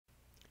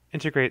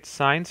Integrate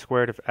sine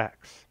squared of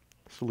x.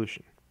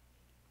 Solution.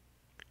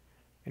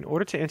 In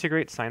order to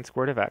integrate sine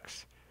squared of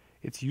x,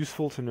 it's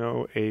useful to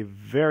know a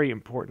very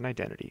important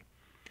identity.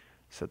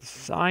 So the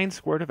sine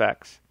squared of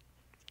x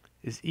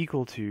is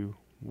equal to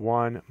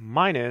 1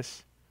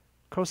 minus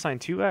cosine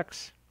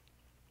 2x,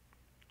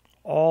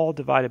 all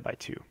divided by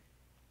 2.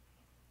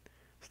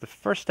 So the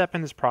first step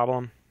in this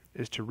problem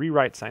is to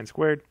rewrite sine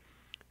squared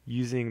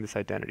using this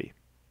identity.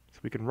 So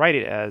we can write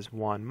it as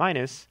 1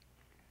 minus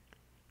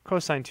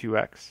cosine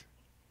 2x,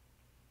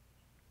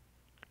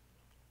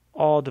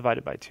 all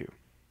divided by 2,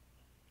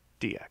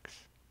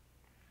 dx.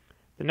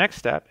 The next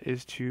step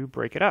is to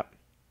break it up.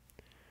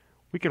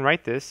 We can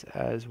write this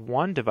as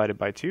 1 divided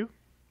by 2,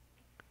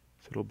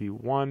 so it'll be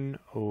 1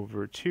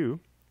 over 2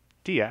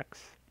 dx,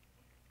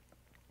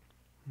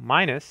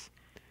 minus,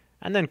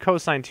 and then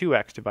cosine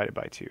 2x divided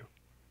by 2.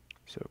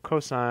 So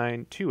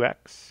cosine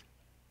 2x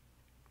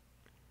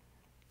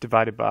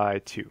divided by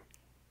 2,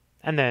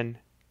 and then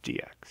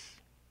dx.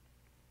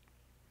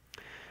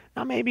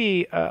 Now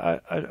maybe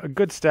a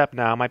good step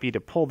now might be to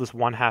pull this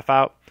 1/2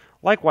 out.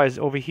 Likewise,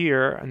 over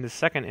here in the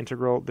second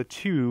integral, the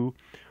 2,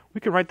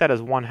 we can write that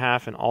as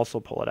 1/2 and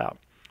also pull it out.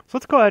 So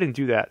let's go ahead and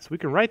do that. So we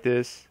can write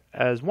this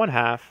as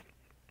 1/2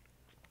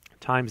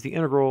 times the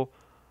integral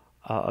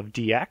of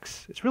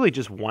dx. It's really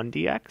just 1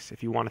 dx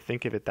if you want to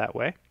think of it that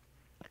way.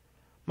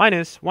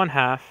 Minus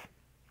 1/2,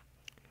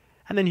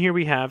 and then here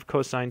we have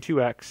cosine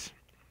 2x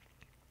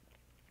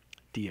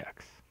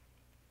dx.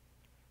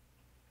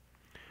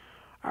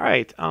 All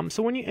right,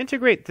 so when you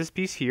integrate this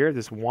piece here,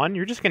 this 1,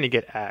 you're just going to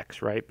get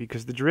x, right?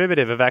 Because the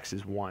derivative of x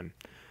is 1.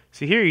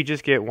 So here you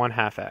just get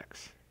 1/2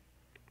 x.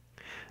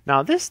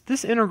 Now this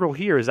integral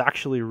here is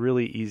actually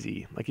really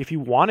easy. Like if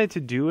you wanted to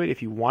do it,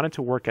 if you wanted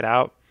to work it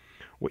out,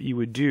 what you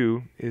would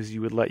do is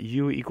you would let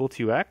u equal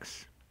to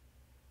x,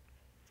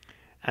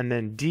 and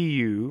then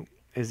du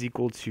is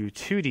equal to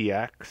 2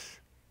 dx.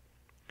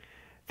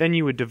 Then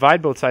you would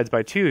divide both sides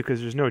by 2 because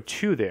there's no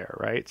 2 there,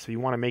 right? So you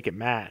want to make it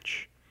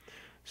match.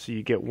 So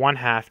you get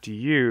 1/2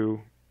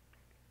 du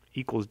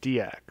equals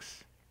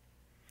dx.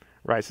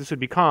 Right, so this would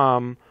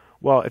become,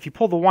 well, if you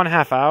pull the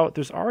 1/2 out,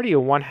 there's already a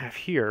 1/2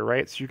 here,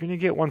 right? So you're going to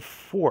get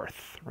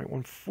 1/4, right?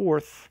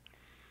 1/4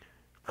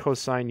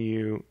 cosine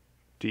u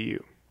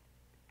du.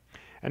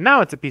 And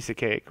now it's a piece of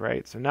cake,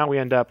 right? So now we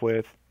end up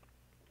with,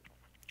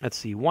 let's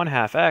see,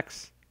 1/2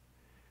 x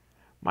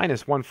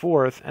minus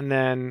 1/4, and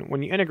then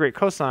when you integrate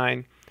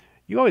cosine,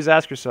 you always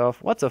ask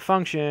yourself, what's a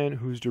function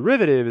whose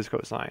derivative is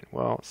cosine?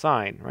 Well,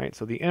 sine, right?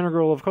 So the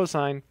integral of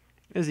cosine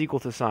is equal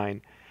to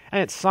sine.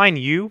 And it's sine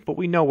u, but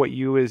we know what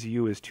u is.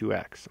 U is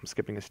 2x. I'm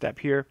skipping a step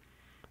here,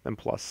 then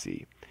plus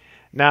c.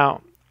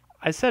 Now,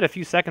 I said a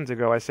few seconds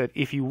ago, I said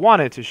if you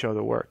wanted to show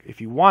the work, if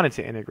you wanted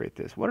to integrate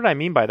this. What did I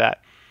mean by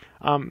that?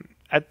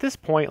 At this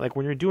point, like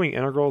when you're doing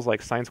integrals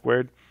like sine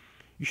squared,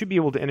 you should be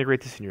able to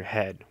integrate this in your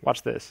head.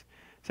 Watch this.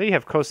 Say you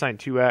have cosine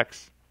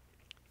 2x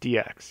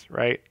dx,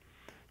 right?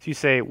 So you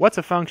say, what's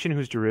a function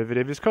whose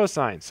derivative is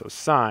cosine? So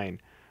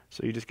sine.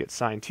 So you just get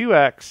sine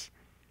 2x,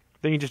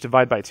 then you just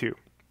divide by 2.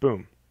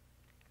 Boom.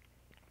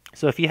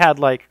 So if you had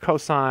like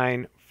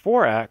cosine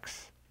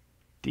 4x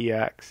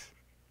dx,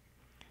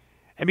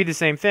 it'd be the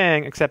same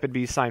thing, except it'd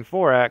be sine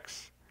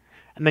 4x,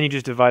 and then you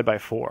just divide by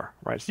 4,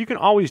 right? So you can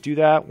always do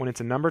that when it's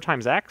a number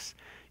times x.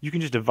 You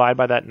can just divide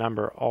by that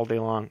number all day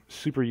long.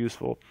 Super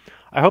useful.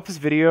 I hope this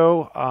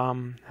video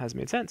has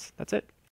made sense. That's it.